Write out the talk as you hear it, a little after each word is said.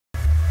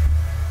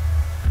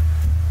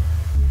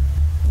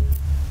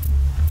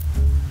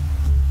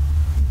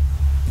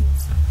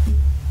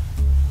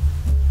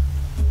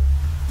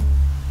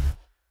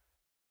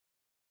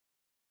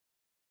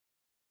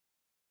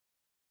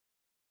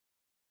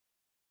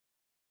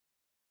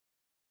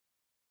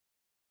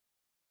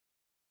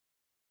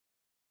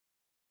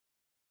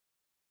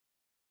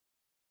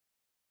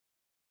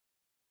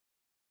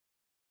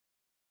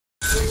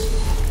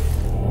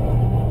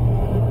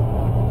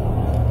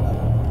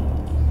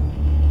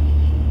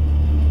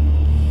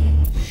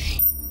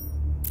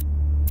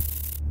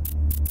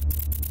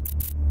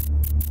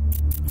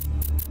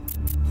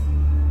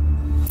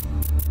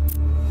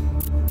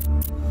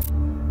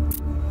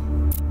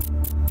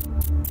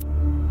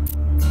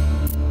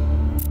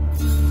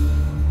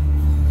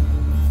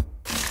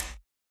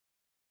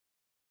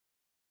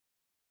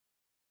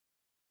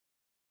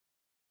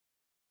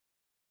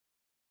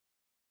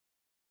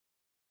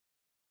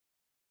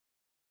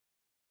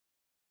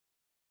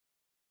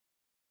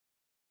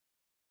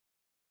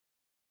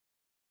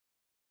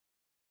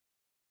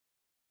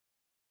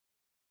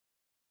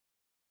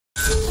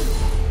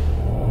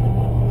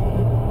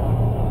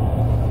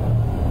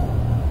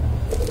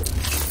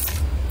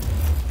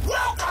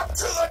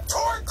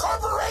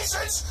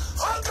citizens,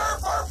 hunger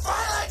for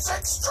violence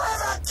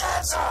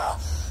extravaganza!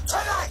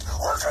 Tonight,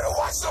 we're gonna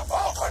watch the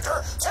Vault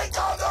Hunter take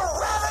on the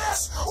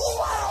Ravenous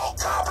Wattle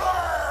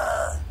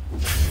Gobbler!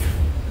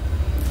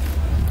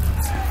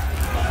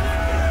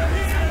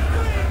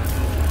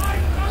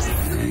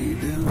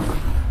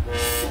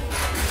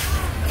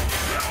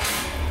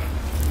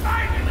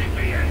 Finally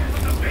be in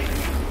for the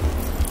meeting!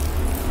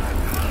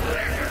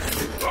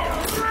 The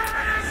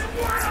Ravenous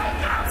Wattle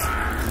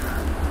Gobbler!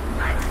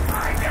 Let's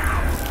find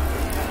out!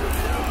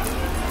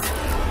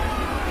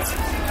 What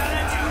you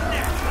gonna do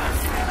next?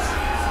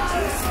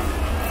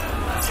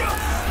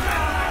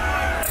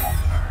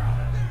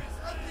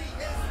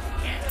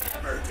 Can't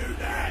ever do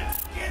that!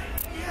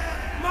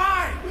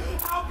 Mine!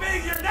 How big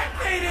your neck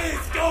plate is,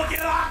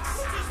 Goldilocks!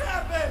 What just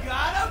happened?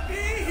 Gotta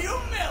be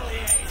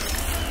humiliated!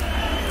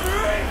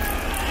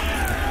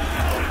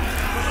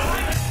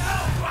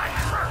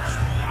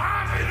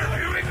 I'm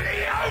interviewing the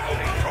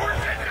only course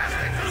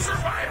contestant to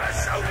survive a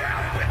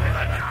showdown with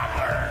the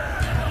Gobbler!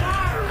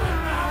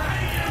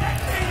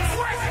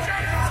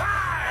 Question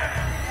time!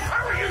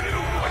 How are you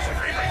doing? What's your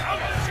favorite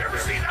album? Did you ever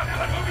see that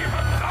one movie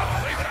about the dog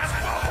playing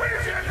basketball? Where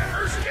did you have the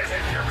first kiss?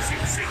 Did you ever see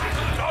the sequel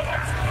to the dog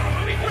basketball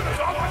movie with the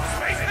dog on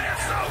space? And if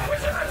so,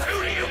 which of the two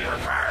do you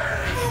prefer?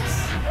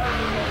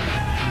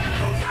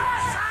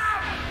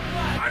 Awesome!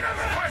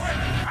 Another question!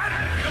 How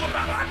did you feel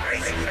about my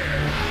racing there?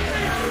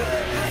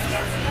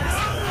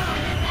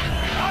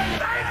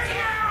 Thank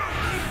you!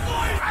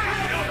 How do you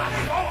feel about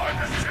the ball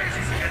hunter's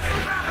chances against the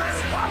Ravenous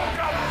Wattle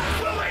Gobbler?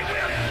 Will they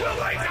win? Will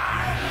they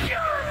die?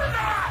 You're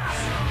not!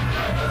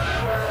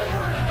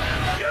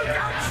 You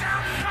don't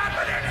sound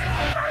confident!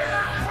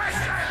 Further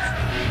questions!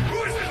 Who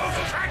is the most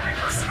attractive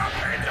person on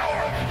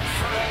Pandora?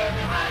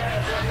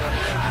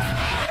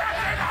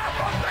 That's an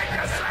awful thing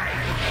to say!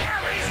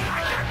 Ellie's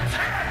like a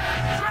 10!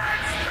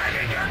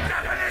 Transmitting your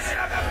definition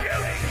of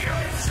beauty, you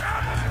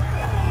chump!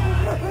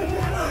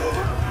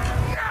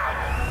 No!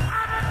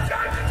 I'm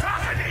done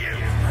talking to you!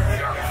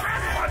 Your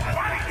grasp on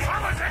body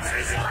politics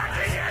is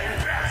lacking at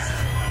best!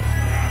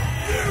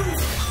 You!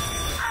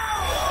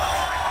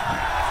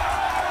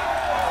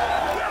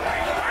 Will we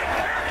fight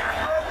back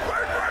after a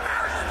word from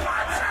our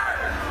sponsor?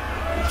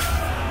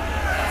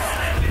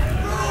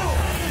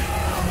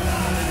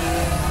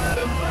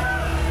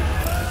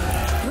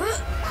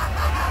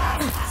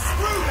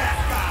 Screw that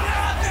guy!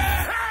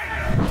 Hey!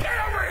 Get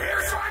over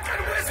here so I can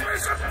whisper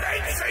some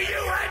things to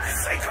you in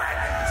secret!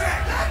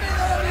 Let me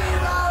know,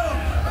 hero!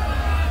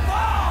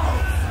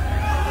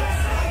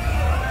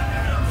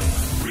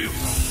 Really?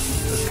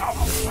 The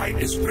Gobbler fight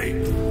is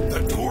rigged.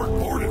 The Torque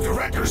Board of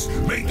Directors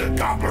made the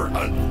Gobbler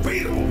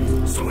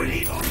unbeatable. So we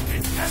need all the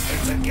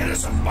contestants to get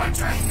us a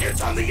bunch of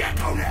hits on the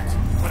EchoNet.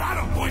 But I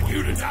don't want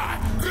you to die,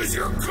 because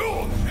you're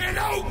cool. And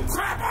oh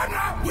crap, I'm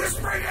not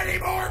whispering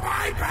anymore,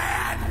 my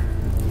bad!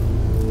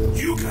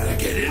 You gotta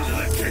get into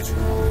the kitchen,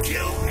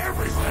 kill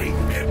everybody,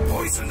 and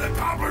poison the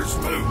Gobbler's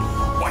food.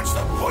 Once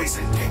the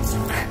poison takes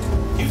effect,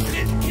 you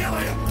didn't kill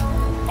him.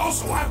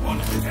 Also, I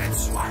want him dead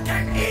so I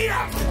can eat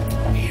him.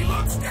 He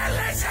looks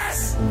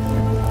delicious.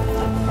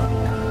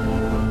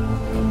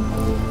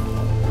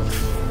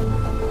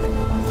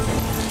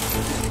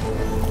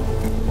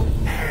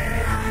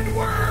 And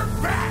we're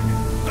back.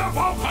 The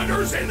Vault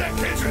Hunter's in the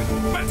kitchen,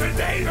 but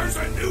today there's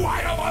a new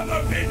item on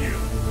the menu.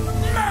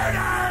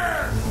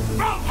 Murder!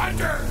 Vault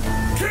Hunter,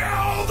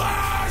 kill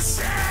the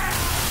chef!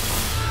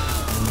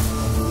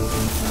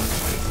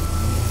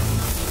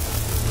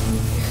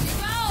 Here you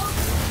go!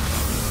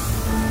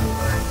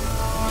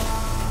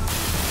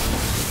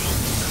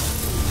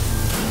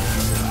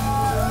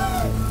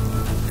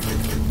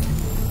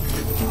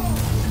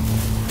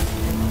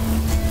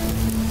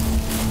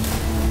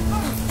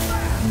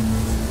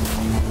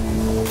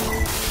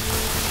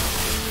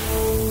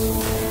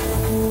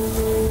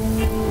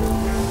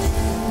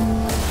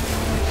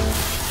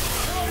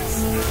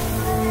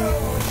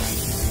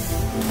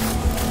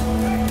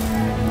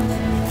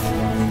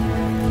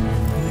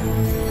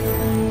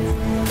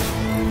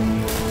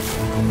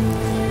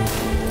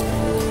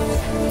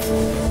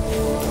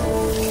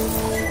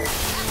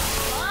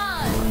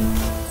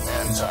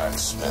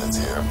 Smith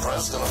here,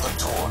 president of the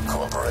Torque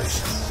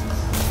Corporation.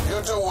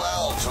 You do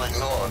well to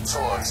ignore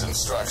Torque's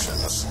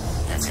instructions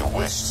if you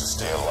wish to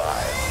stay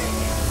alive.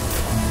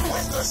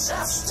 With the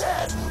chef's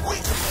dead, we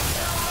can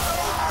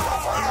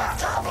over the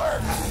Gobbler.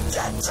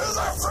 Get to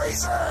the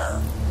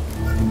freezer!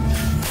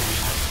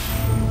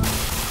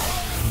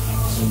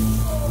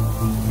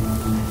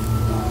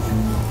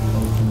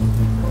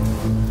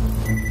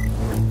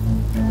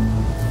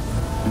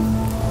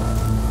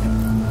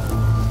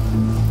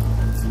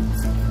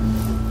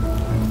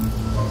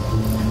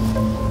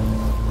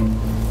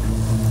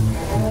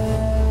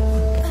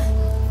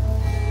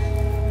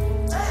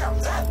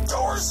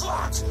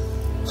 Locked.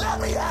 Let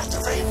me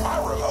activate my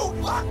remote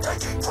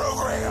lock-picking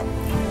program.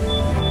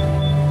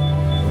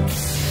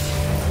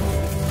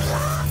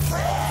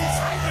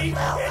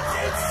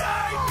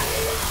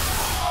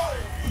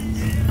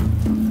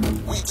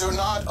 We do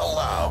not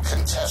allow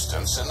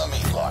contestants in the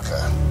meat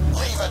locker.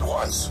 Leave at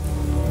once.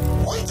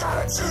 We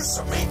gotta choose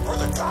some meat for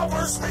the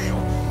Gobbler's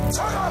meal.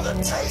 Tug on the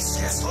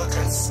tastiest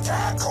looking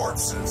stag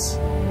corpses.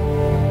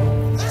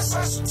 This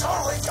is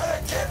totally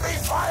gonna get me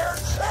fired,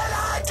 and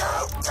I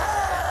don't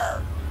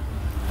care!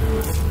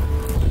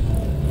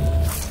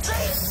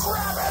 Keep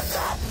grabbing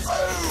that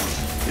food!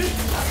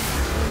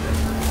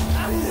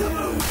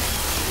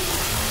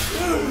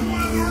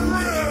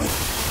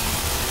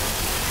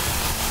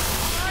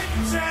 I've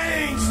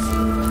changed!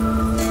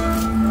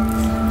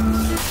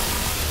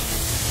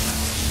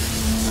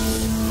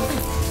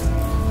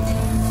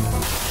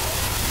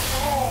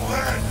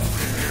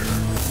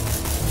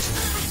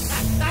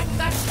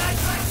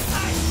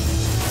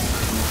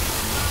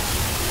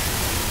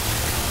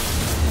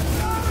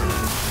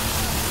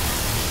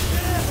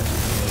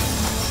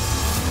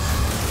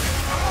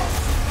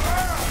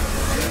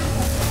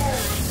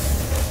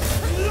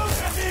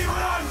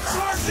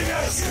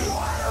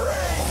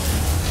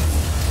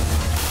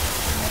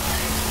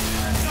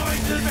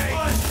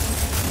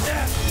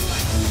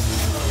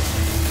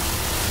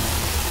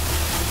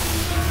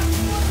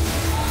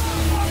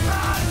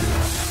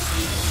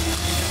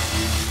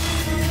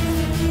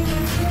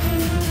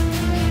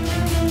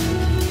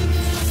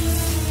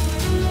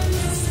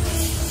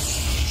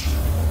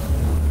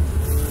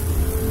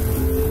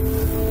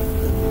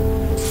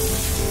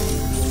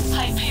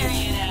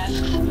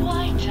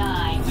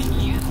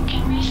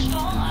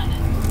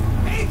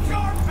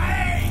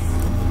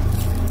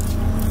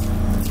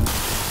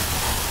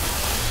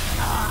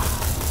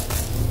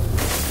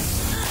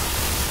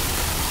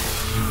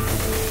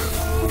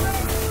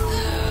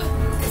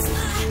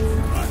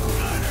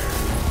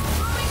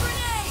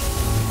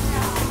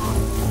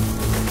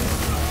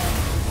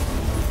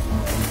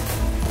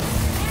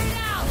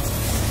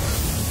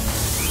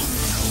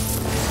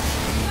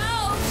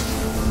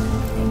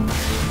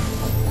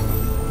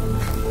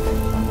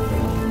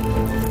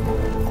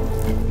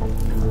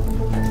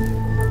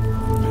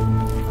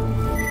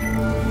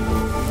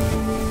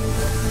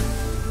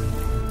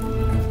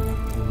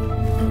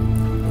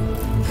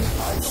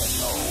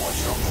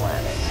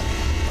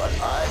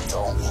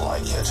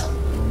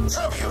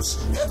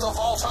 Get the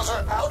Vault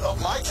Hunter out of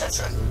my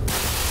kitchen!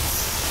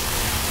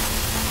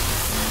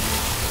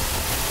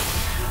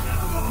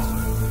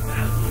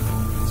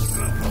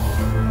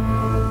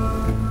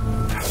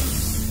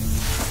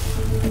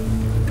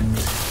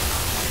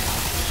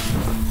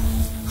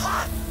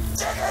 Hot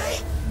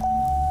diggity!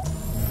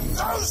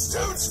 Those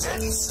dudes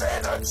didn't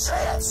stand a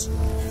chance!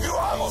 You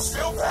almost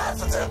feel bad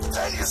for them, but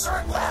then you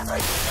start laughing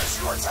because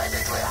you were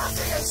technically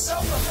acting in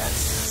self-defense,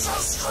 so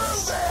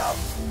screw them!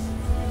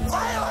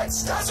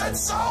 Violence doesn't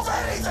solve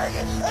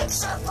anything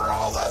except for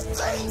all the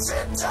things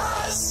it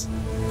does!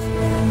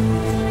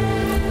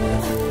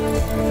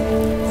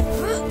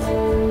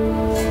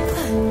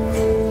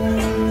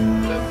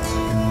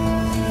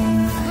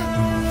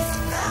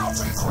 Now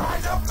to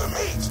grind up the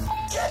meat!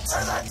 Get to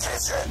the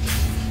kitchen!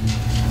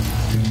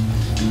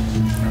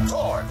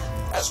 Lord,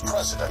 as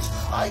president,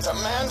 I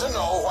demand to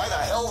know why the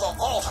hell the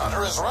Vault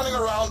Hunter is running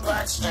around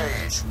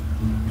backstage.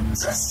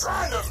 Just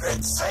trying to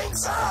mix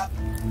things up!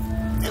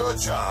 Your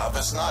job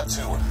is not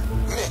to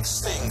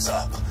mix things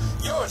up.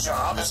 Your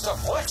job is to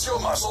flex your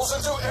muscles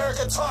into air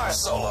guitar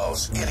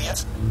solos,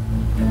 idiot.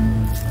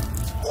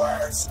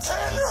 Words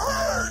can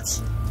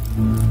hurt!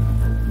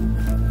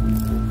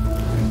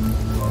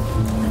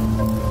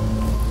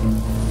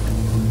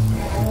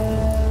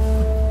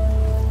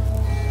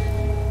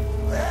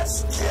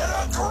 Let's get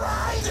a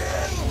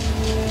grinding!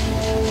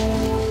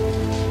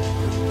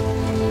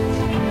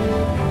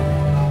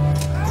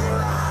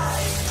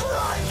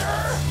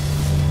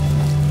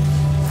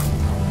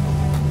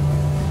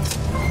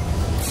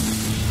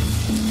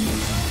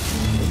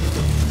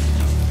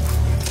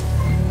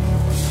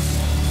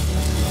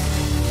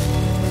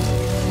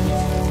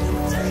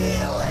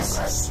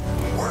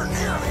 We're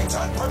nearly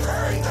done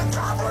preparing the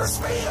Gobbler's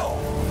meal.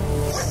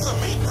 With the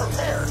meat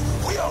prepared,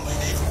 we only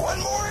need one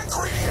more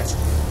ingredient.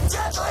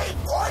 Deadly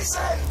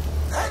poison!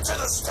 Head to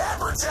the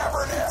Stabber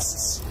Jabber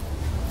nests.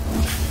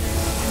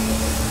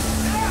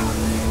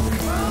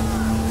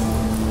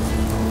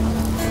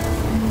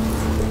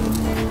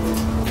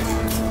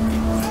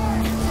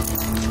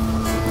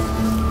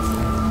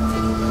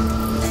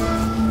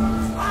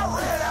 I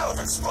ran out of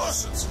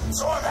explosives,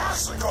 so I'm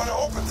actually going to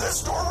open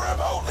this door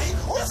remotely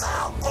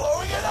without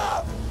blowing it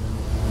up.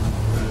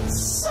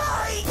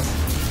 Psych!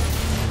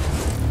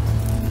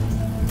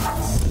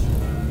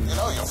 You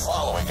know you're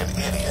following an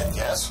idiot,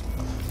 yes?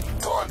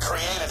 Thor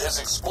created his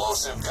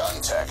explosive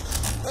gun tech,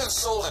 then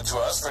sold it to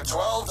us for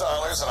 $12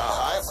 and a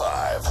high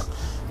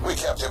five. We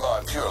kept him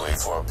on purely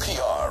for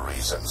PR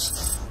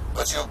reasons.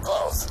 But you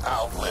both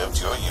outlived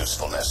your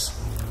usefulness.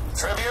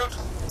 Tribute,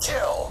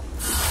 kill.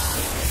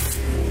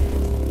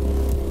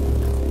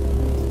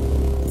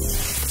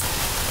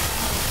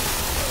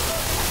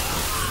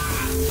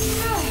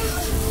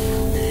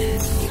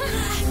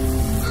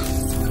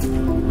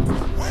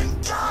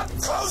 When God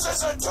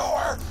closes a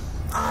door,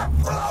 I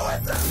blow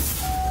it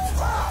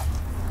up.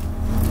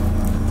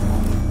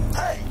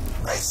 Hey,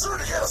 make sure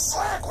to get a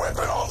slag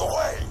weapon on the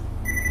way.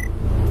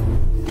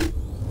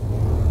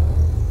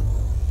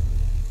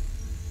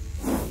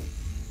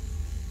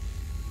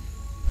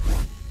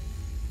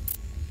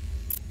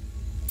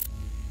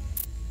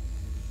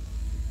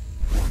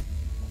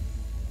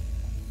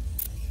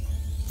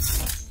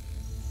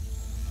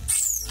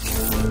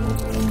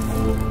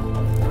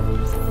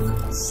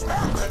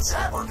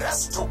 jabber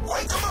nest to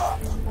wake them up.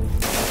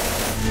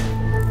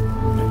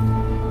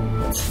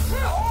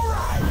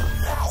 Alright,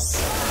 now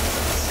slack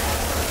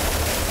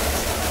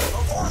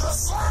before the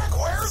slack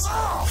wears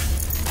off.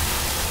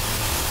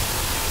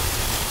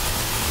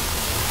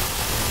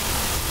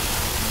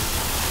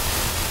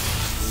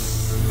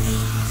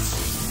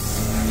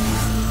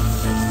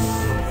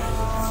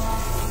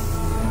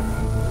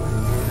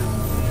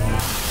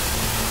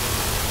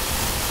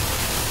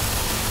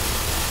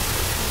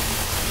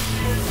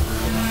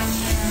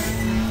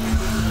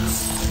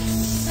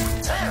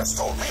 Taz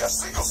told me a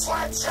single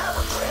slack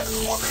jabber grid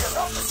would be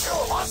enough to kill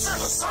a monster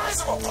the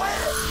size of a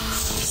planet.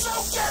 So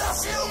get a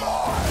few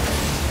more!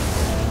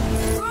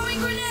 Throwing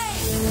grenade!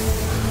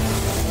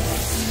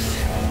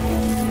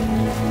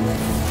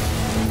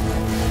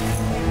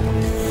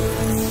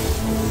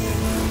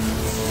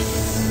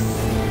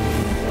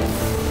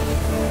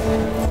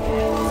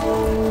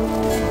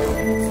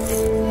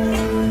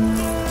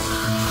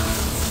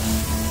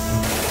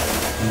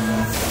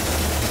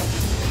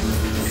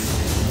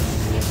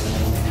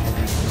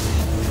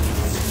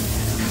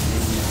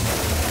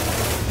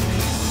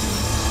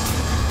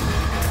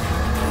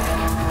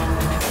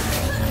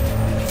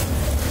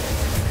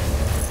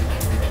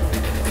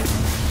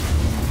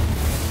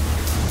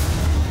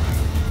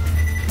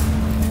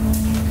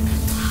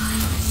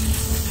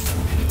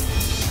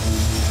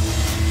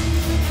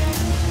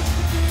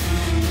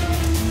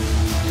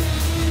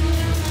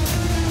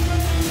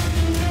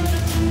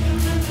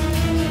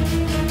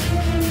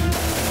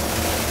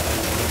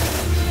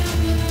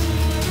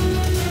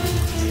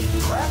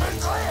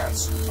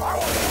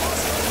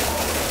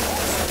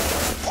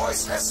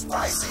 Poisonous,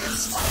 spicy, and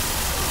spicy.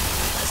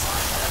 It's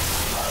like an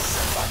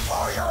explosion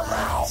before your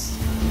mouth.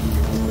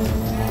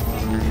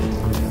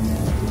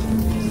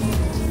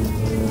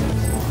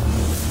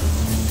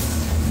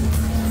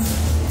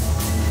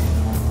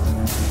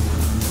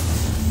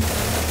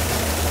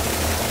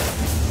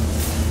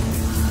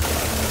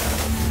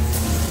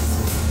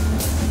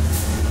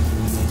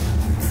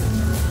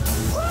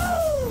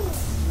 Woo!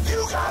 You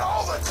got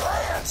all the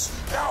clans.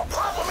 Now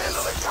pop them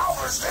into the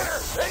Gobbler's dinner,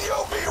 and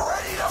you'll be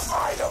ready to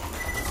fight them.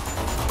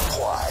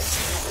 Why do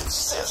you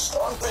insist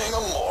on being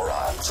a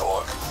moron,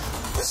 Torque?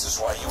 This is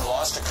why you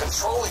lost a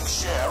controlling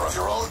share of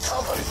your own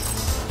company.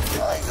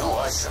 I knew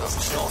I should have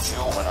killed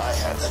you when I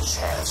had the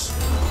chance.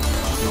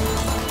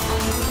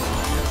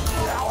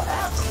 Now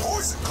add the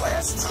poison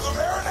glands to the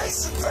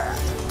marination vat.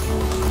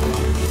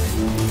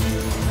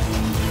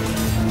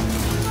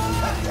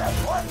 And that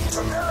button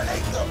to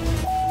marinate the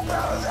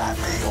out of that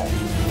meal.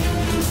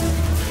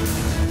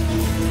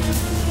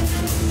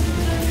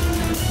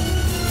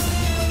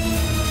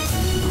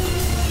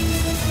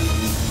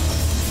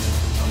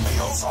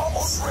 Meal's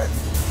almost ready.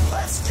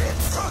 Let's get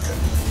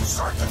cooking.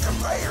 Start the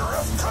conveyor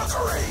of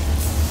cookery.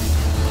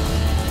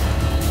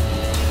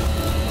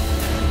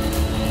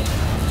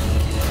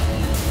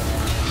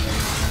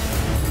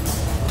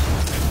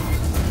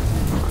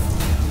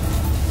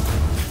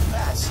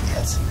 That's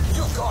it.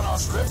 You've gone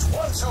off script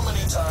one too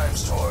many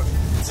times, Torque.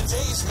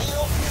 Today's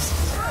meal is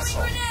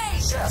casserole.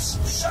 Chefs,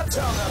 shut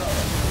down that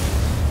oven.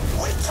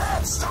 We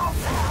can't stop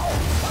now.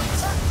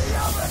 Protect the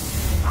oven.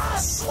 I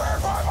swear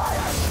by my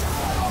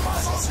abdominal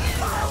muscles,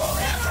 I will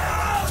eat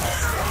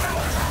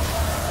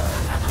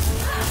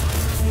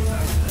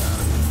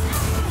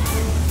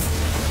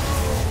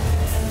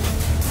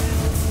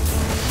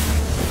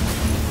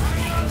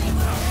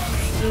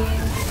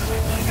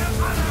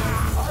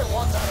I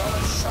want that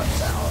oven shut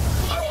down.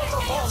 I want the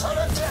Vault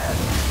Hunter dead.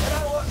 And I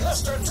want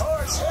Mr.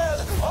 Torque's head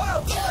on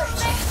a plate.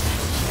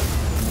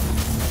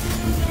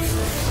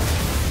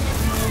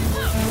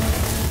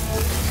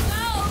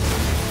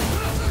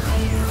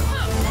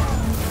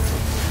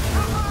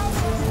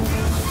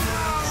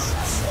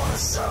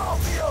 Shut off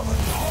the oven!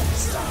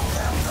 Stop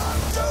them from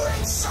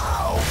doing so!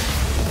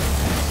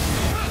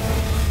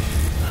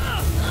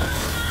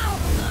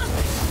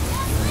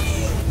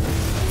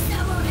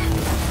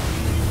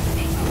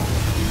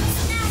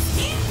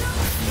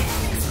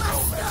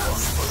 Don't let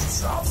those food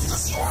shops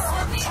destroy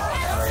our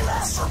culinary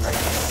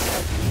masterpiece!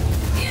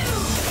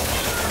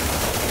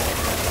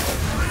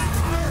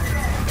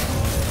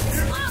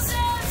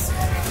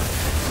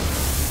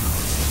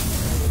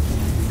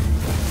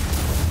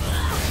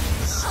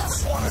 Just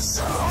want to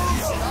shut off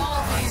the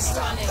oven!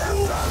 Stop them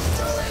from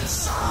doing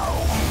so!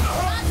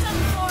 Got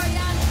some for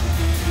ya!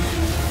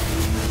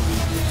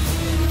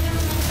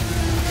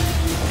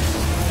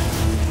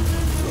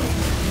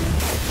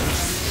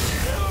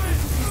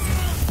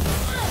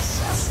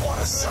 Just want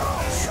to shut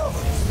off the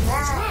oven!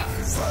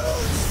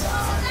 Food's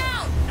done!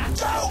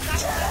 Go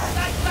get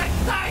it!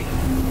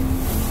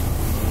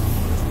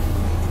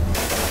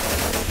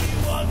 You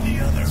want the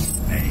other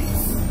face?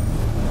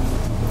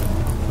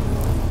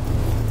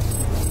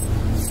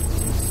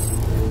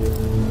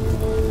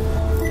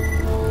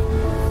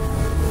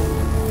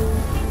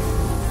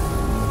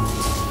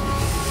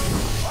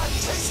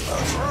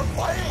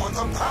 With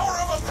the power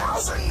of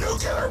 1,000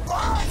 nuclear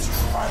bombs!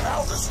 My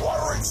mouth is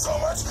watering so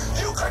much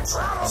you could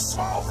drown a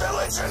small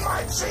village in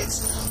my cheeks!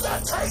 The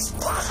taste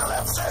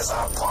apocalypse is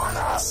upon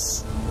us!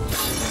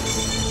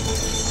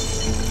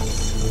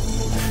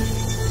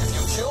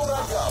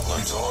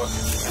 Torg,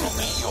 it'll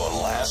be your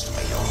last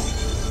meal.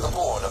 The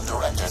board of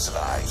directors and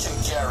I can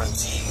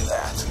guarantee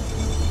that.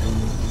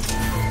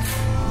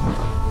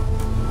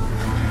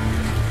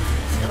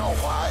 You know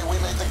why we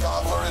made the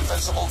Gobbler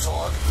invincible,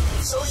 Torg?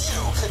 So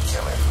you could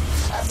kill him.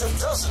 After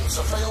dozens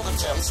of failed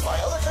attempts by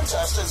other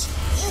contestants,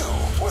 you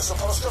were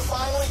supposed to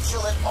finally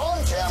kill it on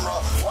camera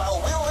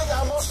while wielding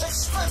our most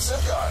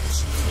expensive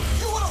guns.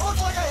 You would have looked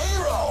like a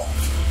hero.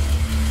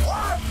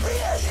 Why be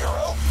a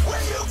hero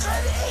when you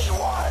can eat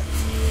one?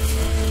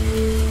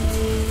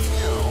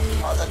 You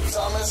are the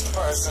dumbest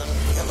person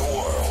in the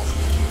world.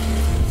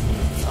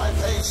 I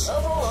paid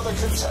several other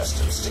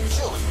contestants to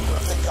kill you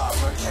if the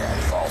Gobbler can,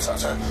 Vault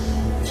Hunter.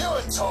 You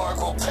and Torg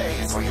will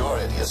pay for your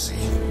idiocy.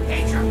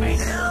 Here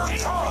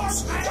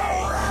comes the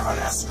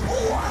Ravenous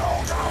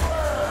Wattle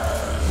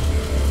Gobbler!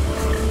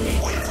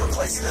 We've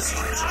replaced this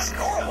creature's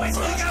normal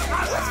food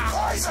with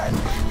poison!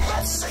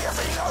 Let's see if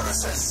he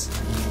notices!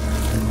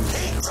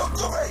 He took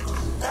the bait!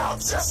 Now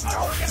just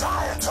don't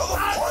die until the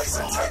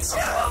poison takes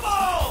him!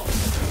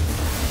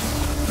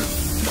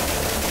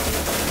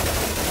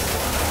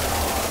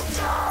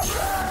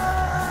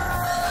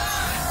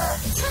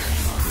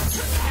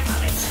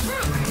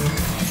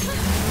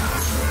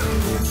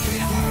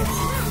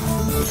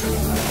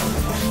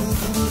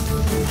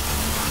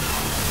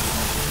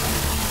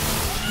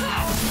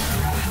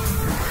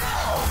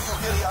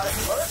 Idiotic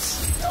birds!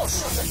 Don't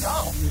shoot the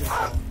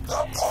goblin!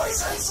 The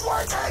poison's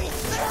working!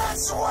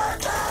 It's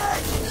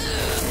working!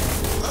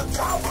 The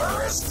Gobbler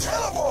is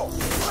killable!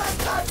 Let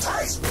the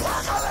taste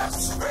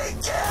apocalypse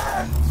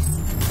begin!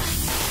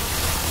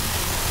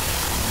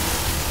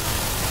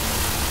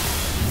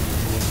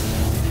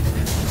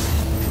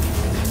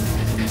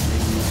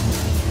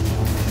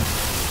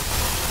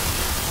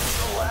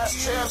 Your last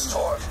chance,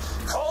 Torg.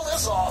 Call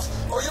this off,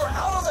 or you're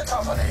out of the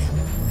company.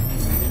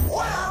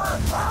 Whatever,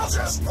 I'll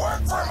just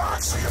work for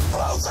Moxie and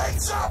blow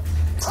things up.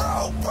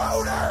 Pro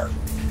boner!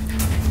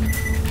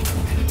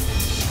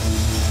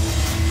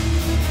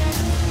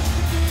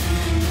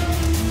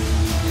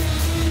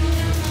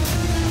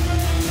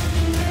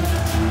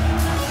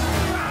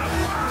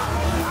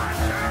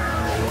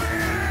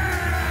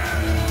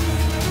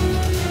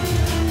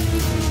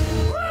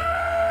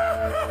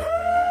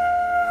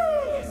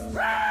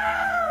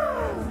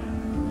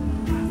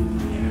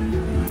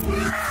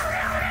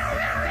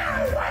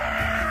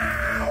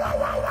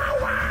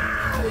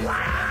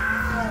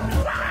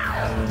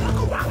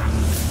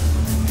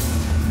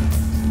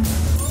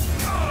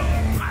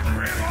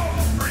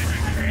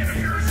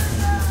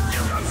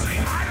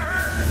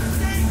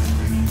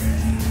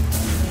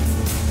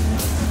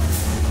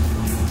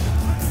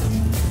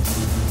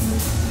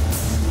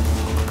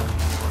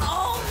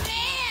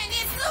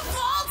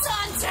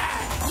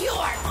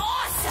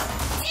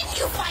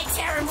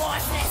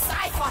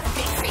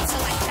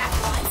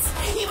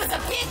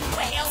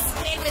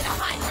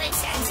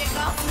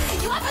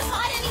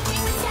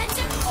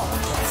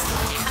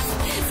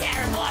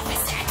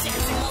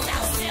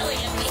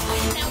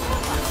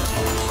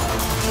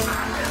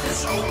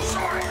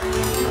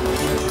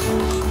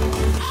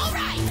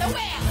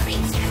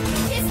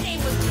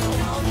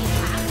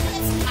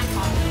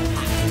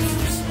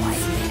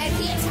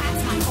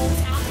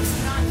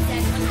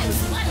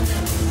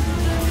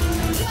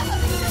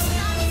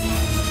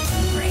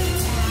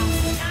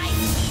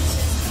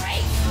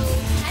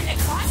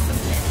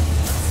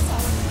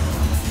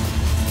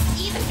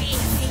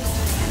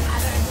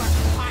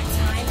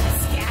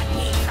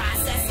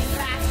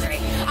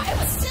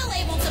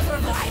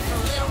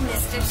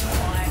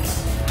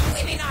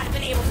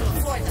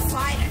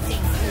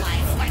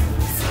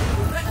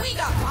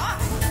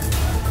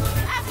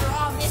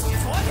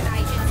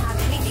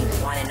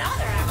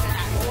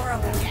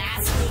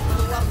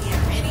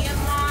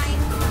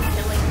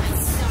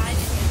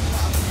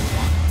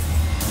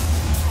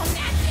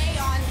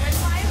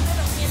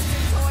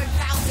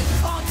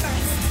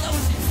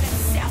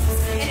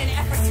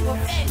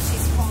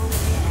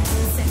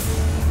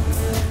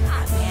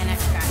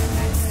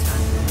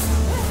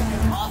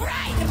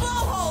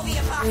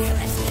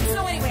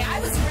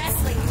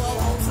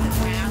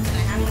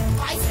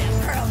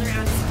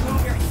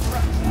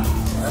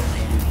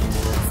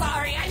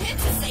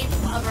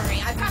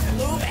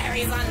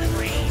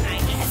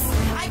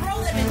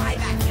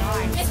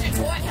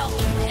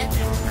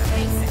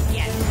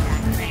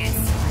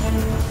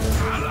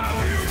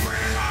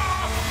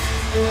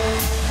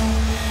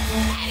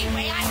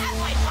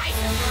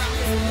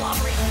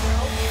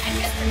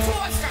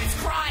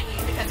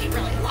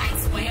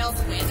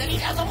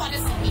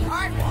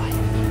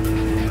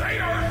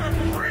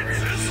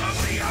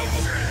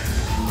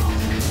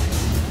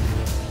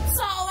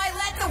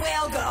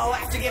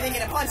 giving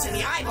it a punch in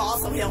the eyeball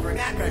so he'll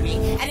remember me,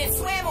 and it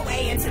swam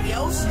away into the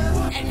ocean.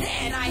 And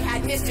then I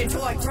had Mr.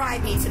 Toy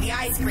drive me to the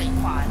ice cream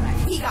parlor.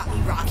 He got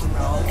me rock and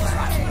roll, because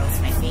rock and roll's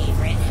my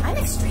favorite. I'm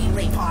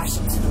extremely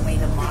partial to the way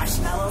the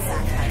marshmallows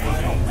act like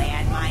little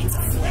landmines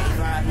of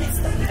flavor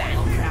amidst the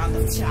battleground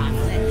of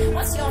chocolate.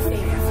 What's your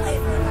favorite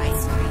flavor of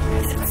ice cream?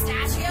 Is it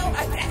pistachio?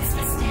 I bet it's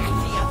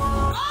pistachio.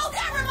 Oh,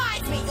 that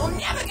reminds me, you'll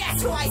never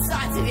guess who I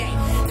saw today.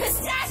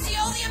 Pistachio!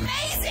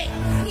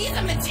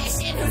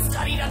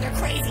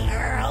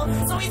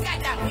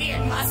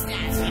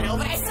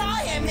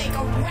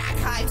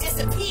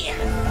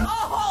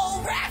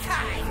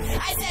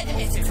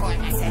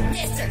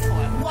 Mr.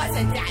 Torg,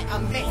 wasn't that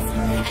amazing?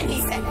 And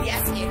he said,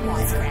 yes, it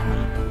was,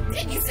 Grandma.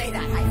 Didn't you say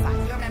that? High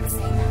five. You remember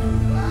saying that?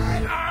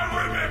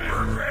 I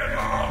remember,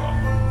 Grandma.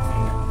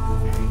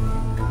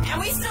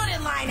 And we stood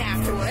in line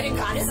afterward and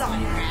got his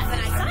autograph,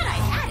 and I thought I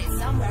had it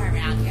somewhere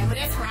around here, but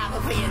it's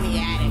probably in the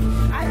attic.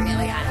 I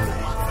really ought to go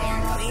up there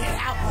and clean it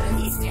out one of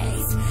these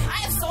days.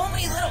 I have so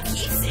many little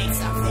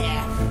keepsakes up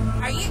there.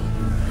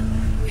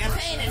 You're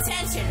paying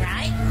attention,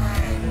 right?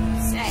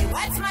 Say,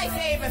 what's my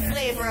favorite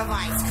flavor of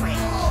ice cream?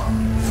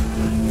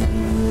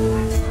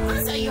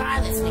 Oh, so you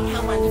are listening.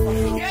 How wonderful.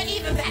 You're an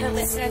even better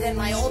listener than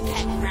my old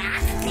pet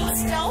rack,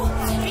 Beasto.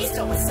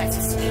 Beasto was such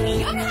a sweetie.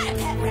 You ever had a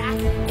pet rack?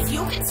 If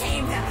you can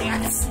tame them, they are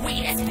the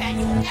sweetest pet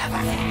you'll ever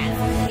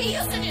have. He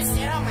used to just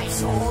sit on my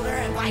shoulder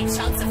and bite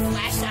chunks of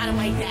flesh out of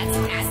my neck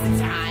to pass the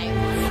time.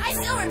 I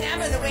still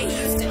remember the way he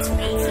used to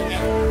tweet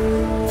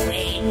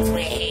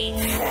tweet.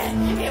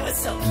 It was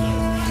so cute.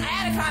 I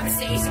had a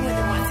conversation with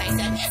him once. I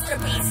said, Mr.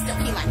 Beasto,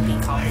 he liked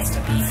being called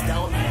Mr.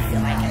 Beasto, made him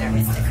feel like an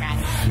aristocrat.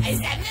 I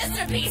said,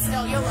 Mr.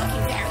 Beasto, you're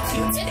looking very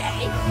cute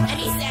today. And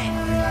he said,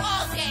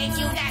 oh, thank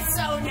you, that's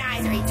so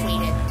nice. Or he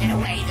tweeted in a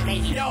way that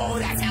made me know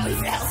that's how he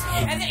felt.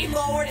 And then he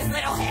lowered his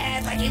little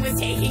head like he was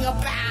taking a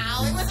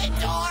bow. It was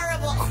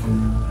adorable.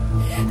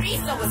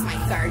 Beasto was my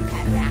third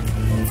pet rack.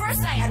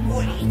 First I had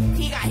Woody.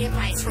 He got hit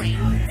by a train.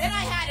 Then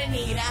I had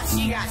Anita.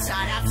 She got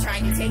shot up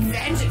trying to take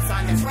vengeance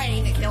on the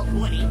train that killed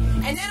Woody.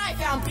 And then I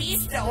found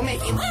Beasto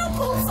making little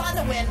poops on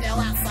the windmill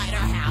outside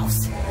our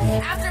house.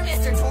 After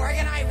Mr. Torg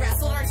and I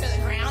wrestled her to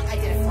the ground, I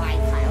did a flying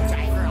pile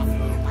driver off the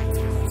nearby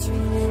tower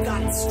tree.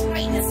 Got him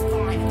straight in his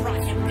spine and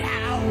brought him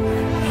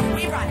down.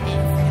 We brought him in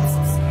for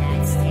some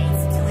snack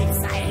states until he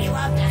decided he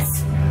loved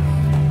us.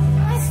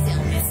 I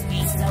still miss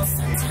Beasto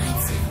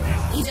sometimes.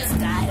 He just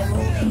died of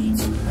old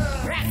age.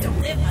 Rack don't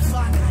live much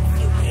longer than a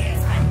few years,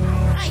 but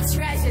I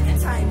treasured the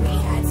time we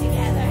had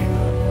together.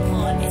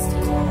 Poor Mr.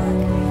 Torg.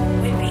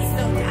 When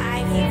Beasto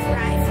died, he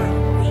cried for a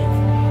week.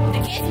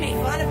 The kids made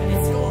fun of him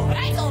at school, but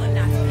I told him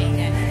not to pay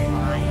them any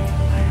mind.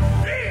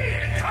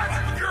 Being in touch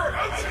with your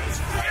emotions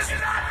is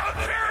not a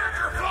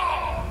character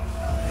flaw.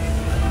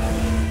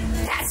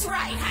 That's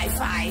right, high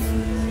five.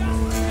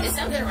 Is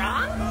something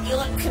wrong? You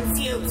look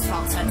confused,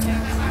 False Hunter.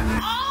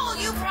 Oh,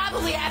 you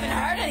probably haven't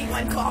heard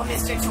anyone call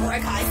Mr.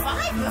 Torg high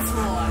five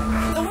before.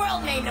 The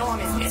world may know him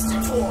as Mr.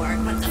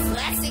 Torg, but the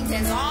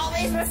Flexingtons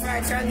always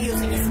refer to him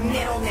using his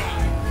middle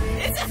name.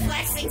 It's a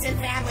Flexington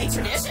family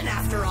tradition,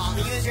 after all,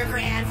 to use your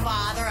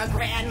grandfather or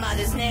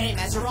grandmother's name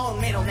as your own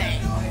middle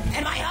name.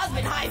 And my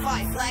husband, High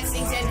Five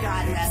Flexington,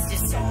 God rest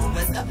his soul,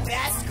 was the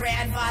best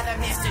grandfather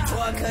Mr.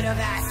 Torg could have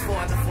asked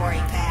for before he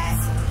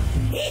passed.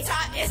 He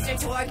taught Mr.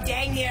 Torg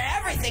dang near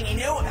everything he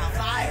knew about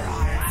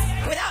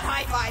firearms. Without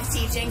High Five's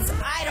teachings,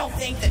 I don't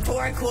think the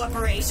Torg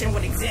Corporation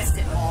would exist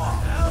at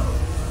all.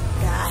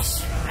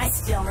 Gosh, I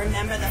still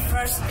remember the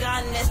first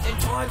gun Mr.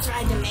 Torg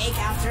tried to make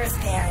after his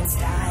parents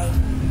died.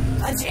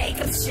 A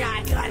Jacobs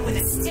shotgun with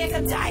a stick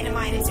of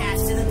dynamite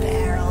attached to the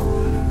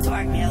barrel.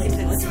 Torg nearly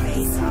blew his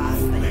face off,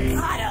 but he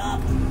got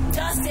up,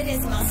 dusted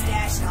his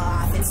mustache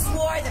off, and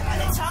swore that by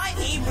the time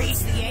he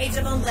reached the age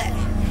of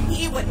 11,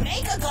 he would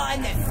make a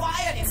gun that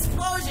fired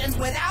explosions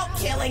without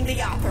killing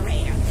the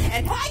operator.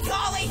 And by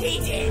golly, he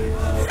did.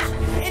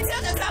 It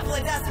took a couple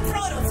of dozen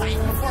prototypes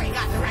before he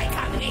got the right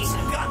combination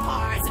of gun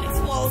parts and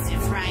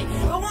explosives right.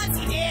 But once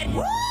he did,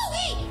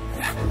 woo-wee!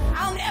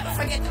 I'll never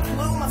forget the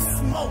plume of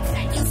smoke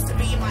that used to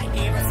be my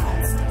neighbor's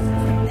homestead.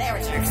 They were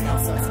jerks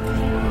though, so it's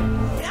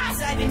okay.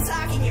 Gosh, I've been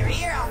talking your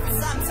ear off for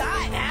some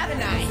time,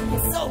 haven't I?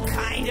 It's so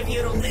kind of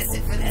you to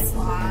listen for this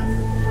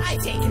long.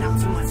 I've taken up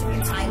too much of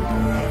your time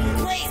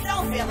already. Please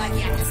don't feel like you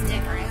have to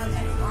stick around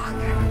any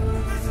longer.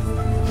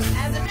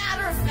 As a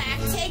matter of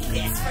fact, take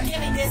this for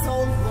giving this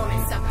old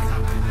woman some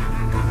company.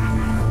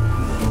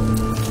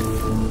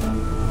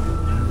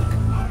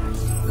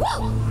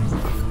 Whoa!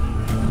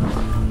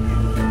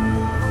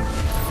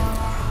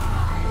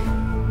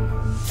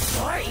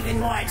 You're even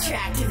more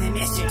attractive than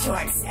Mr.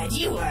 Torg said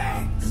you were.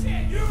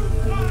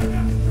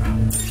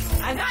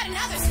 I've got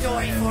another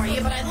story for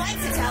you, but I'd like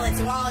to tell it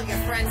to all of your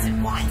friends at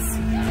once.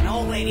 An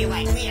old lady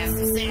like me has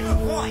to save her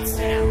voice,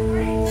 you know.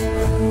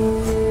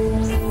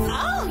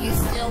 Oh, you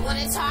still want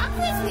to talk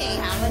with me?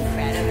 How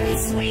incredibly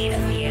sweet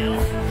of you.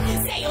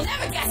 Say, you'll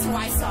never guess who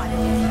I saw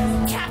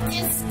today.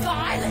 Captain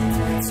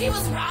Scarlet. She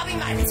was robbing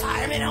my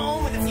retirement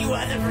home with a few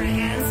other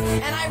brigands,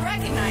 and I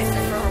recognized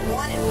her for her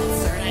wanted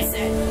poster, and I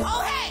said,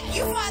 oh, hey,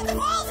 you fought the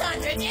Vault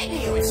Hunter,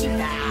 didn't you? And she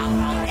bowed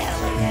all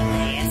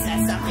elegantly and said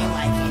something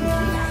like,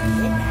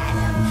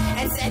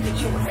 and said that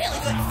you were really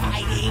good at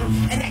fighting,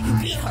 and that you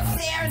beat her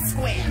fair and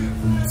square.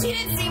 She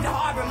didn't seem to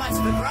harbor much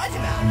of a grudge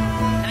about it.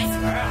 Nice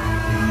girl.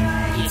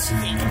 You should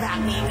think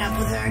about meeting up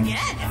with her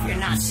again if you're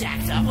not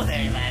shacked up with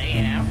anybody,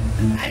 you know?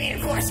 I mean,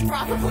 of course, you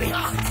probably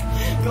are.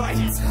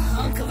 Gorgeous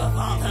hunk of a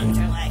Vault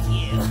Hunter like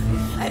you.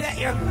 I bet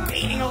you're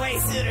beating away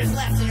suitors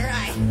left and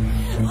right.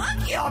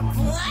 Look, you're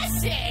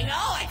blushing.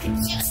 Oh, I could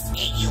just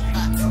eat you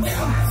up.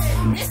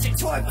 Mr.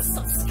 Torg was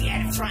so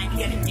scared of trying to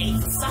get a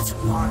date for such a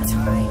long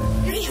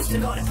time. He used to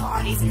go to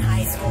parties in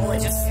high school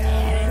and just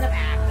stand in the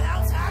back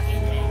without talking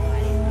to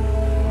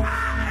anybody.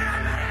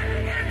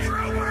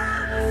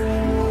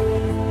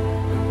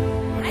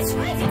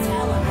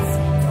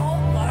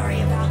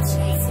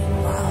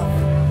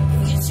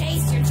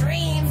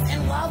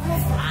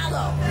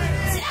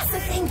 the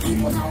thing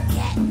people don't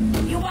get.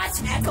 You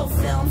watch Echo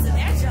films and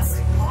they're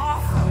just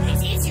awful. They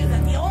teach you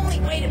that the only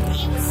way to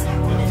be with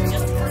someone is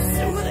just to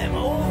pursue them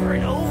over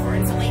and over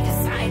until they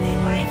decide they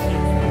like you.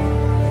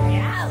 In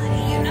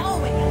reality, you know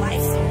when you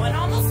like someone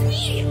almost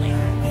immediately.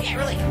 You can't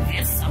really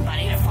convince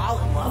somebody to fall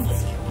in love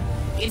with you.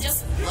 You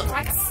just look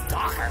like a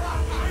stalker.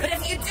 But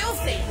if you do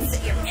things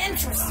that you're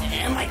interested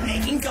in, like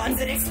making guns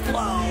that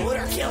explode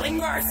or killing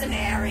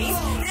mercenaries,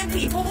 then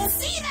people will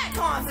see that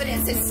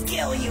confidence and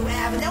skill you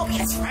have and they'll be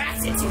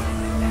attracted to you.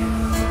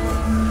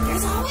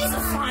 There's always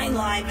a fine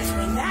line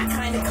between that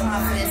kind of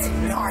confidence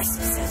and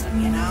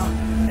narcissism, you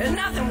know? There's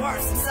nothing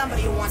worse than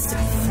somebody who wants to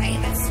be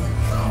famous.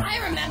 I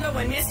remember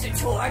when Mr.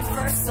 Tord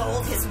first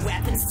sold his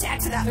weapons tech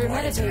to that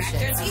board of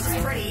directors, he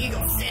was pretty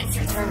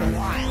egocentric for a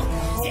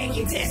while,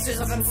 taking pictures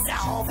of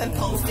himself and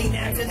posting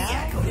them to the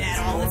EchoNet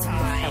all the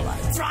time,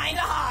 trying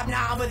to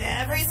hobnob with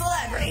every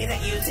celebrity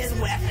that used his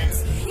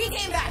weapons. He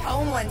came back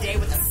home one day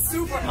with a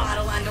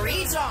supermodel under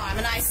each arm,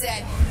 and I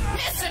said,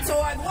 Mr.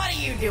 Tord, what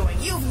are you doing?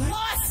 You've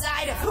lost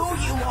sight of who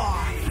you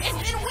are.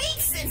 It's been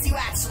weeks since you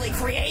actually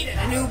created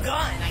a new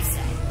gun, I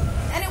said.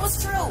 And it was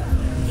true.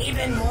 He'd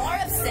been more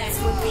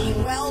obsessed with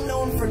being well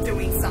known for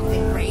doing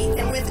something great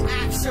than with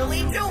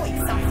actually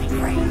doing something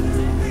great.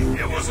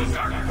 It was a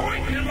dark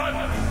point in my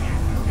life.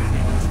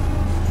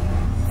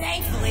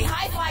 Thankfully,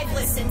 High Five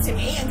listened to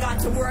me and got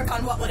to work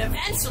on what would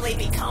eventually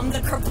become the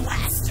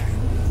Kerblaster.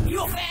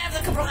 You a fan of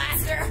the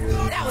Kerblaster?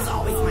 That was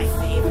always my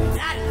favorite.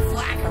 That and the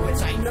Flacker,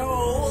 which I know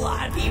a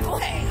lot of people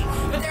hate.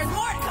 But there's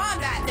more to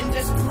combat than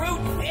just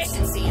brute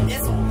efficiency in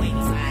this old lady's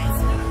eyes.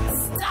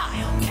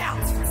 Style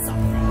counts for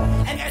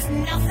something. And there's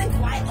nothing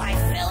quite like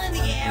filling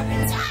the air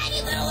with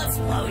tiny little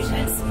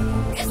explosions.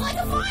 It's like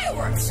a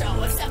fireworks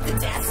show, except the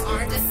deaths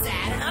aren't as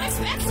sad and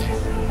unexpected.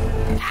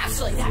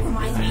 Actually, that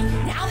reminds me,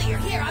 now that you're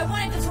here, I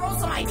wanted to throw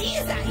some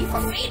ideas at you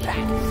for feedback.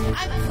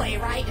 I'm a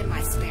playwright in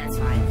my spare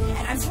time,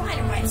 and I'm trying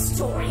to write a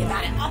story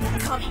about an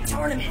up-and-coming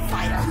tournament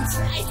fighter who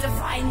tries to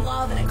find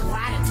love in a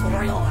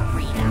gladiatorial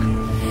arena.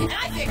 And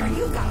I figure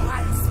you've got a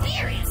lot of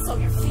experience, so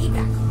your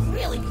feedback could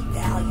really be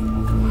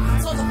valuable.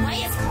 So the play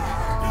is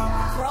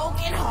called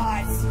Broken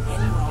Hearts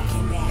and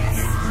Broken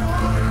Necks.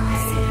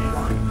 Scene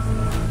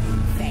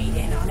 1. Fade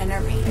in on an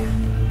arena,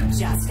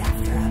 just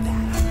after a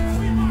battle.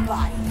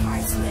 Body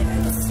parts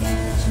litter the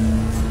stage.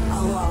 A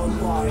lone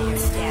warrior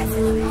stands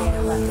in the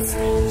middle of the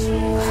stage.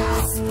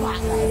 A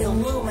spotlight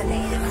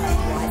illuminated her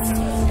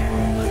blood-stained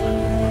earth.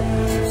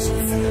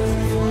 She's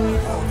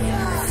holding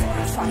her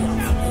sword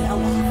triumphantly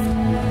aloft.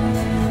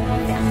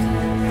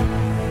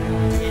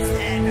 Is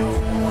there no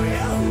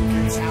warrior who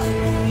can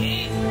challenge me?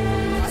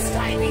 Must I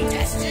be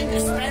destined to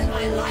spend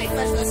my life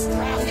as the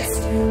strongest,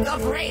 the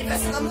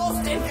bravest, the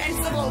most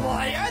invincible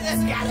warrior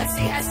this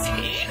galaxy has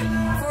seen?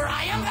 For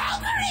I am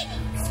Valkyrie,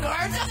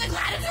 scourge of the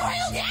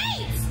gladiatorial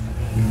games!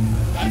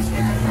 As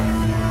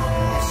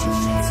she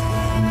shakes her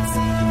hands.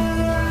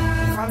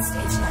 From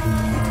stage left,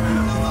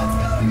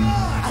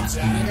 a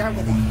janitor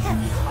with a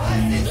heavy heart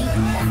and neat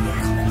ethnic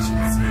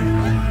collections.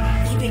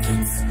 He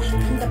begins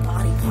sweeping the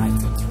body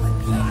parts into a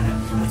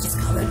bin, which is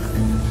colored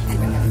green, and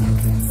remember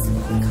that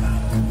small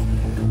color,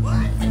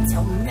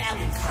 until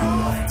melancholy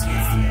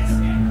overtakes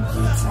him.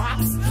 He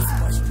drops his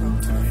bush broom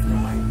to the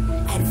floor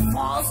and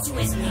falls to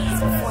his knees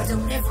before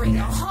delivering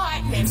a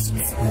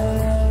heart-wrenching song.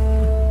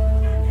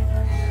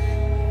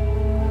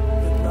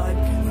 The blood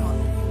can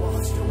only be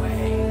washed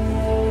away,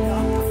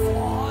 not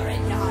before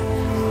and not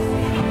now.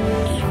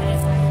 Even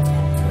if I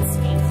attempt to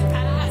escape the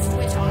past,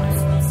 which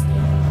honors me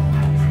still.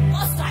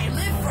 Must I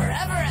live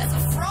forever as a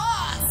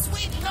fraud,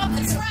 sweeping up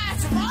the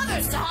trash of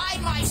others to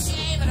hide my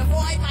shame and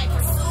avoid my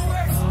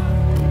pursuers?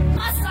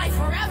 Must I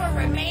forever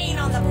remain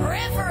on the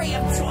periphery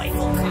of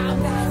joyful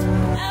combat,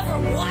 ever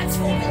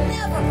watchful but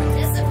never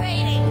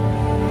participating?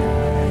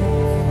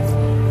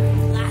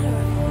 Latter of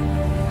all,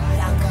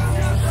 Valkyrie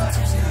enters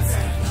the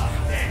stage.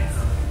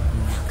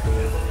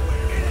 Valkyrie.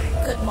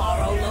 Good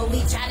morrow,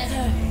 lowly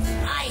janitor.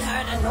 I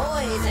heard a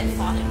noise and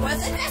thought it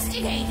worth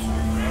investigating.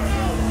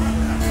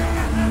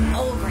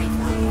 Oh, great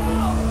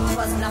Valkyrie,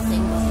 'twas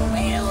nothing but the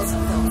wails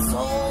of those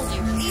souls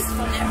you released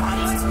from their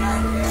bodies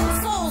tonight.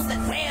 Souls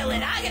that wail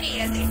in agony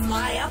as they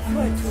fly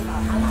upward to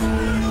Valhalla.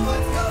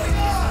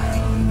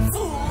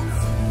 Fools!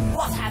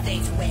 What have they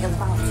to wail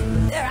about?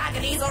 Their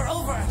agonies are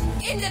over,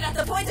 ended at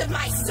the point of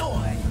my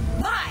sword.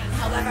 Mine,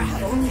 however,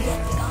 have only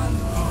yet begun,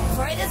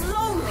 for it is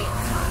lonely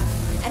at heart,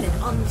 and an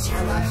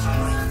unchallenged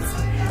life is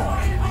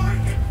boring.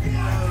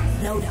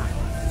 No doubt,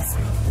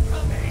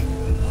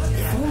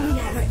 if only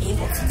I were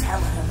able to tell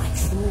her my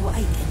true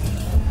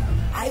identity,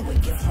 I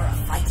would give her a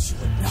fight she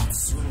would not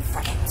soon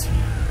forget.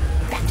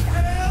 Back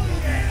down.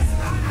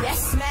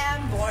 Yes,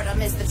 ma'am,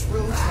 boredom is the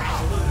true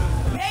tragedy.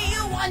 May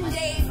you one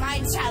day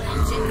find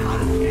challenge in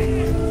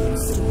combat.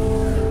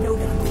 No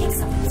doubt picks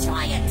up a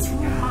giant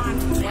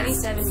 2-armed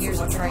 27 years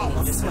of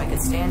training just so I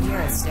could stand here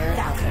and stare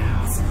at her.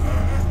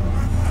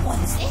 What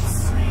is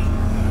this?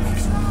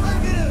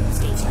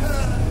 Stage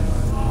left.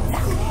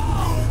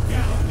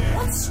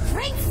 What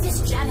strength this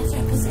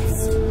janitor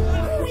possessed?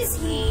 Who is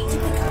he to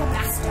pick up a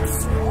bastard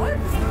sword?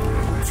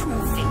 2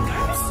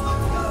 fingers?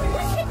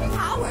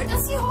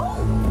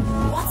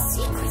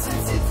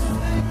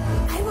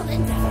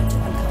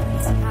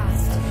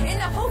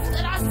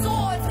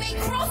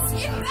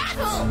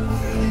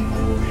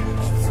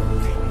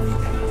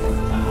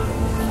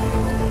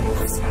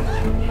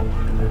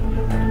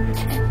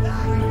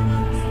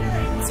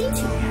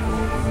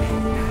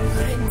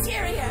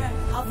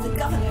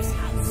 governor's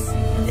house.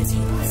 The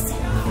table is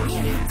set up. We're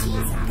having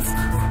teas and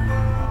biscuits.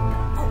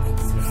 Oh, I'm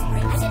so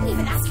sorry. I didn't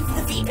even ask you for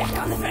the feedback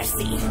on the first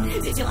scene.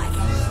 Did you like it?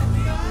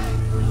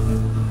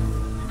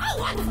 Oh,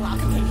 wonderful. I'll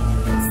continue.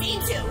 Scene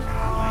 2.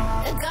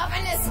 The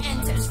governess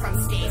enters from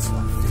stage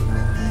left.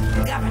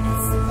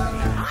 Governess.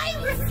 I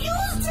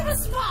refuse to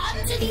respond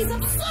to these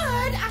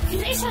absurd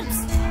accusations.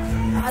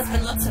 Her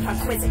husband looks at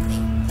her quizzically.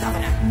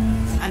 Governor.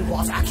 And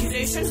what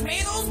accusations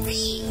may those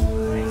be?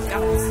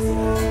 Governess.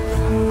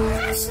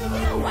 Actually,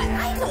 you know what?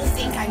 I don't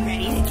think I'm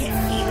ready to get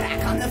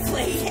feedback on the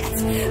play yet.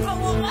 But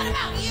well, what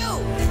about you?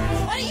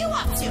 What are you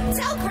up to?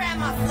 Tell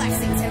Grandma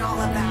Flexington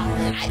all about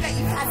it. I bet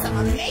you've had some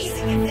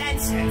amazing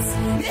adventures.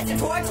 Mr.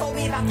 Tor told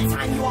me about the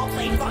time you all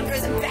played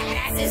bunkers and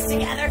badasses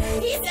together.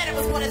 He said it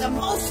was one of the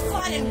most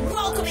fun and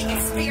welcoming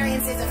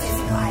experiences of his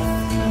life.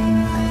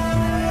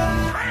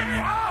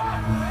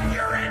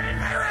 You're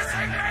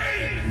embarrassing me!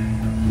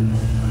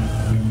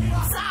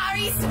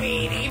 Sorry,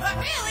 sweetie, but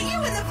really, you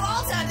and the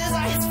Vault Hunters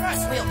are his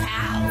first real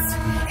pals.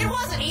 It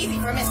wasn't easy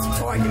for Mr.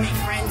 Tord to make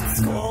friends at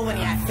school when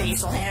he had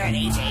facial hair at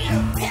age 8,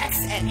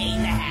 pecs at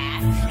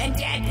 8.5, and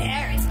dead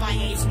parents by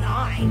age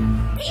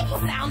 9. People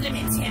found him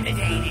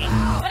intimidating,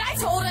 but I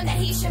told him that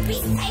he should be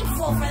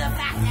thankful for the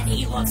fact that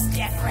he looks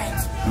different.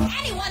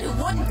 Anyone who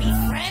wouldn't be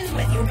friends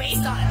with you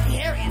based on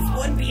appearance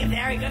wouldn't be a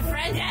very good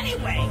friend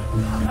anyway.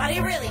 But he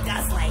really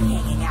does like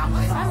hanging out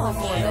with I'm all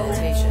people. for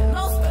meditation.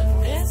 Most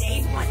people these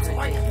days want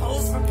Tord to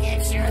pose for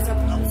pictures or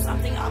blow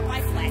something up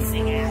by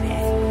flexing at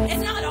it.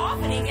 It's not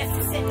often he gets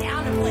to sit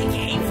down and play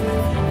games with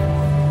you.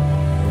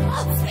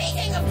 Oh,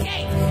 speaking of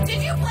games,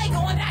 did you play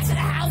Going Back to the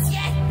House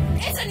yet?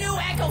 It's a new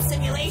echo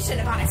simulation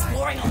about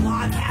exploring a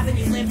log cabin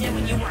you lived in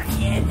when you were a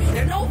kid.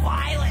 There's no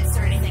violence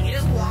or anything. You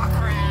just walk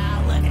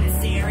around looking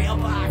at cereal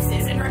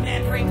boxes and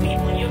remembering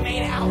people you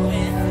made out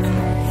with.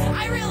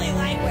 I really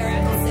like where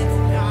Echo Sims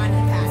have gone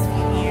in the past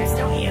few years,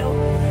 don't you?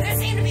 There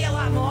seem to be a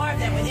lot more of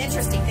them with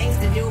interesting things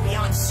to do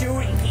beyond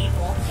shooting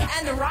people.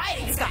 And the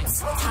writing has gotten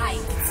so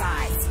tight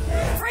besides.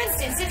 For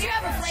instance, did you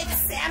ever play The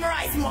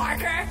Samurai's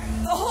Marker?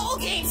 The whole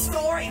game's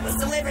story was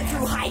delivered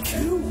through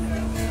haiku.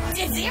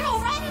 Did Zero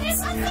write it or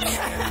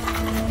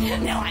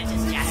something? No, I'm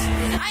just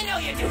joking. I know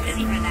you're too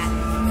busy for that.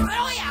 But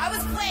oh yeah, I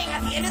was playing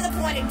at the end of the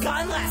pointed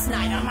gun last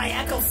night on my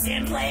Echo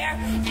Sim player,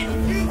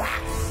 and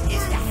what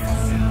is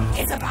that?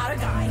 It's about a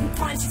guy who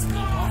punches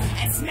people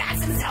and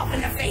smacks himself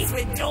in the face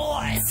with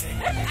doors.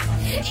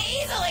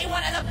 Easily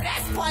one of the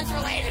best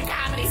punch-related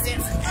comedy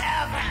sims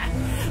ever.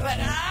 But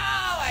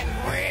oh, I'm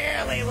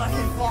really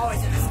looking forward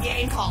to this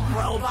game called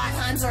Robot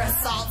Hunter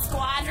Assault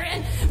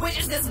Squadron, which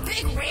is this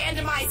big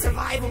randomized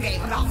survival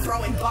game about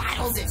throwing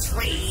bottles at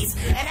trees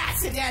and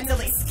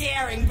accidentally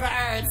scaring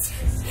birds.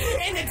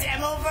 In the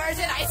demo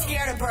version, I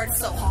scared a bird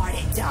so hard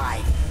it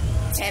died.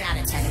 10 out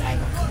of 10 if I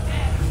recall.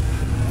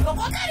 But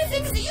what kind of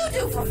things do you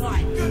do for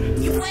fun?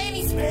 You play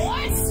any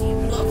sports? You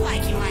look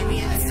like you might be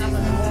into some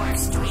of the more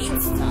extreme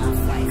stuff,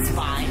 like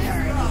spine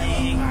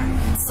hurdling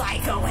or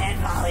psycho head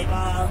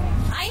volleyball.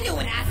 I knew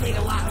an athlete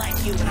a lot like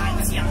you when I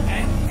was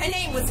younger. Her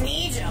name was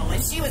Nijo,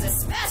 and she was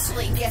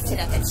especially gifted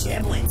at the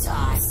giblet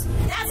toss.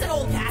 That's an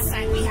old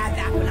pastime we had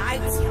back when I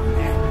was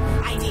younger.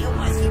 Idea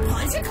was you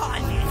punch a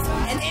convict,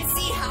 and then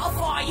see how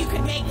far you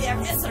could make their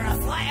viscera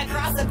fly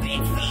across a big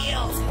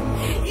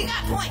field. You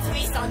got points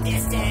based on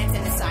distance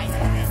and the size of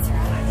the viscera.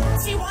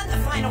 She won the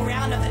final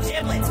round of the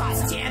giblet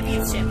toss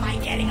championship by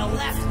getting a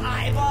left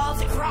eyeball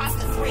to cross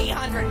the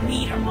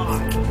 300-meter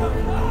mark.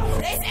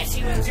 They said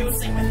she was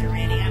juicing with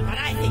iridium, but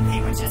I think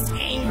they were just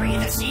angry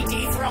that she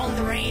dethroned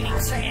the reigning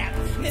champ,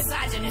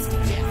 misogynistic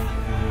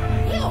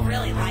Jeff. People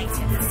really liked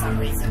him for some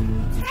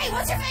reason. Hey,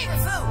 what's your favorite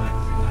food?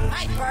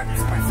 I like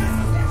burgers,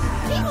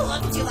 personally. People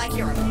look at you like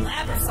you're a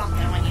pleb or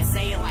something when you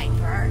say you like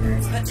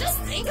burgers, but just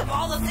think of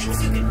all the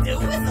things you can do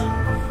with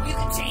them. You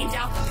can change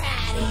out the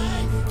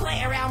patty,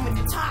 play around with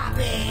the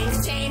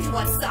toppings, change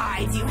what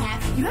sides you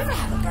have. You ever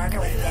have a burger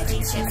with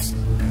veggie chips?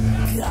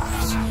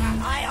 Gosh,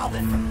 I all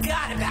but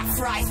forgot about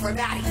fries for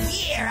about a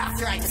year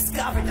after I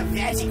discovered the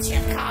veggie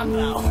chip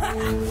combo.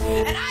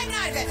 And I'm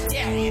not a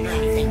vegetarian or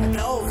anything, but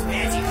those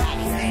veggie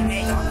patties they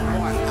make on the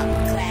more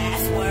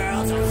upper-class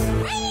world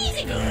are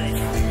crazy good.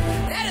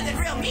 Better than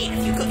real meat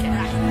if you cook it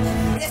right.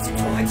 Mr.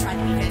 Tord tried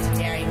to be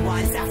vegetarian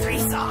once after he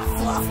saw a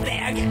fluff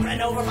bear get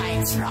run over by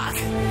a truck.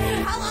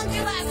 How long did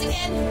you last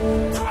again?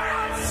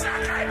 12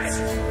 seconds!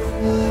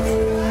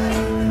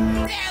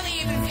 Barely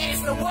even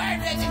finished the word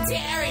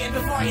vegetarian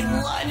before he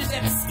lunged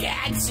at a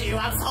skag chew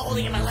I was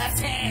holding in my left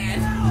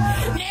hand.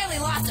 Nearly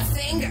lost a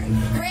finger.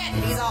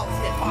 Granted, he's always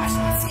been partial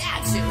to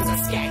skag chews or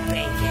skag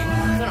bacon.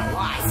 I don't know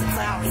why, since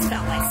I always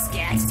felt like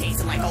skags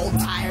tasted like old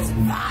tires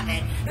and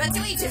vomit. But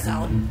to each his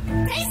own.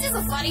 Taste is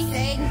a funny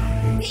thing.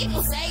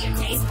 People say your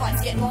taste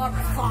buds get more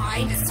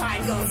refined as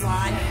time goes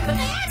on, but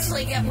they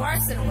actually get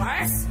worse and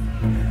worse.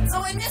 So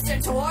when Mr.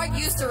 Tord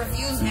used to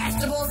refuse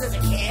vegetables as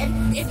a kid,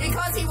 it's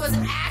because he was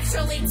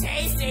actually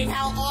tasting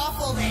how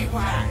awful they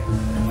were.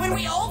 When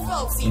we old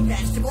folks eat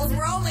vegetables,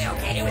 we're only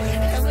okay with it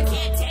because we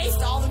can't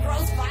taste all the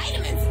gross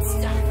vitamins and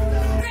stuff.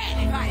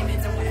 Granted,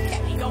 vitamins are what have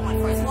kept me going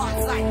for as long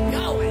as I've been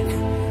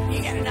going.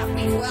 You get enough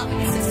B12 in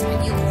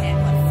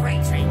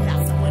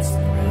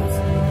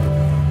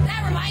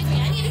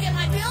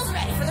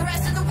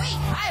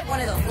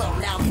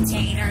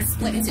are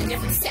split into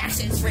different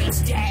sections for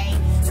each day.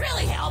 It's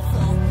really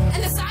helpful.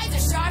 And the sides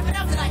are sharp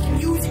enough that I can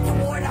use it to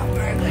ward off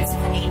burglars if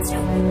I need to.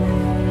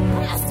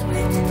 What else do I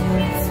have to do?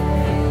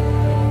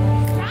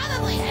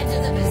 Probably head to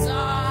the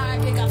bazaar,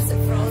 pick up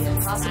some frozen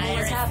Possible spider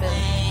what's happened.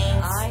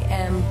 things. I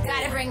am...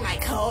 Gotta bring my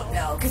coat,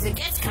 though, because it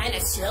gets kind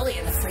of chilly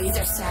in the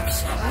freezer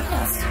section. Oh,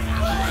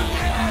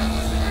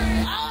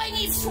 I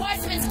need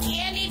Schwartzman's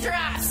candy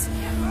drops.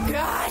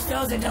 Gosh,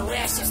 those are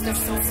delicious. They're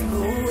so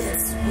smooth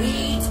and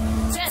sweet.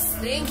 Just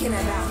thinking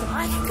about them,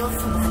 I could go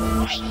for one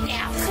right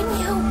now, couldn't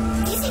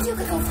you? Do you think you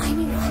could go find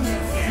me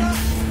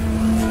one?